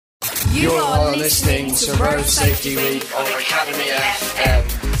You are listening to Road Safety Week on Academy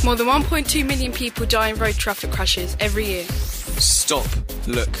FM. More than 1.2 million people die in road traffic crashes every year. Stop,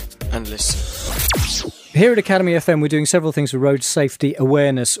 look and listen. Here at Academy FM, we're doing several things for Road Safety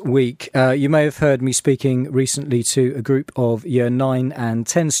Awareness Week. You may have heard me speaking recently to a group of Year 9 and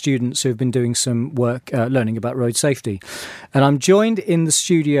 10 students who have been doing some work learning about road safety. And I'm joined in the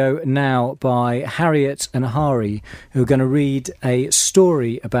studio now by Harriet and Hari, who are going to read a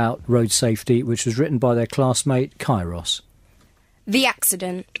story about road safety, which was written by their classmate, Kairos. The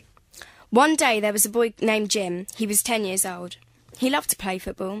accident. One day there was a boy named Jim. He was 10 years old. He loved to play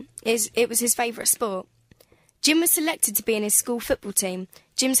football. It was his favourite sport. Jim was selected to be in his school football team.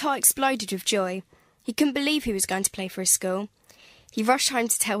 Jim's heart exploded with joy. He couldn't believe he was going to play for his school. He rushed home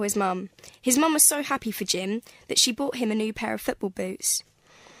to tell his mum. His mum was so happy for Jim that she bought him a new pair of football boots.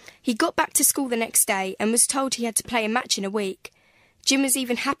 He got back to school the next day and was told he had to play a match in a week. Jim was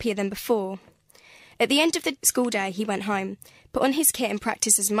even happier than before. At the end of the school day, he went home, put on his kit and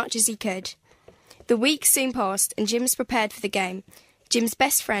practised as much as he could. The week soon passed and Jim was prepared for the game. Jim's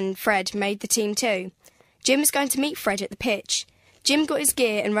best friend, Fred, made the team too. Jim was going to meet Fred at the pitch. Jim got his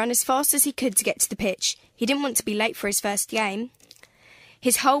gear and ran as fast as he could to get to the pitch. He didn't want to be late for his first game.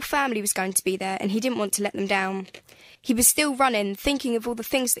 His whole family was going to be there and he didn't want to let them down. He was still running, thinking of all the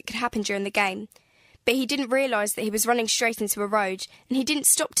things that could happen during the game. But he didn't realise that he was running straight into a road, and he didn't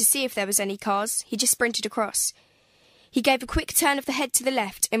stop to see if there was any cars. He just sprinted across. He gave a quick turn of the head to the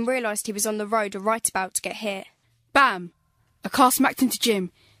left and realised he was on the road right about to get hit. Bam! A car smacked into Jim.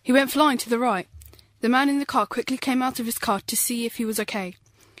 He went flying to the right. The man in the car quickly came out of his car to see if he was okay.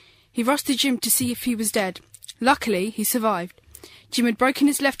 He rushed to Jim to see if he was dead. Luckily, he survived. Jim had broken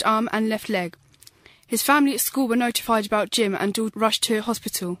his left arm and left leg. His family at school were notified about Jim and all rushed to a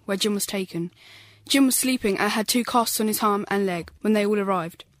hospital where Jim was taken. Jim was sleeping and had 2 casts on his arm and leg when they all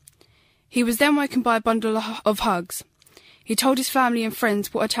arrived. He was then woken by a bundle of hugs. He told his family and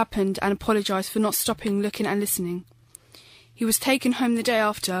friends what had happened and apologised for not stopping, looking and listening. He was taken home the day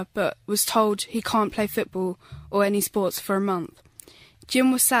after, but was told he can't play football or any sports for a month.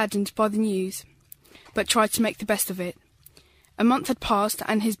 Jim was saddened by the news, but tried to make the best of it. A month had passed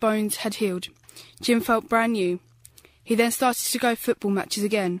and his bones had healed. Jim felt brand new. He then started to go football matches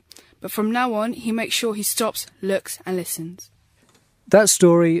again, but from now on he makes sure he stops, looks and listens. That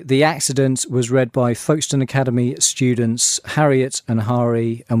story, The Accident, was read by Folkestone Academy students Harriet and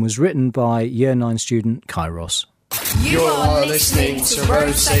Hari and was written by Year 9 student Kairos. You are listening to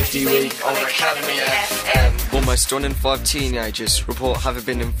Road Safety Week on Academy FM. Almost 1 in 5 teenagers report having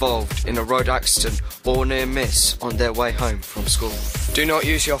been involved in a road accident or near miss on their way home from school. Do not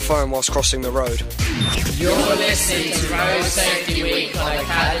use your phone whilst crossing the road. You're listening to Road Safety Week on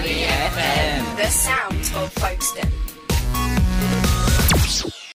Academy FM. The sound of Folkestone.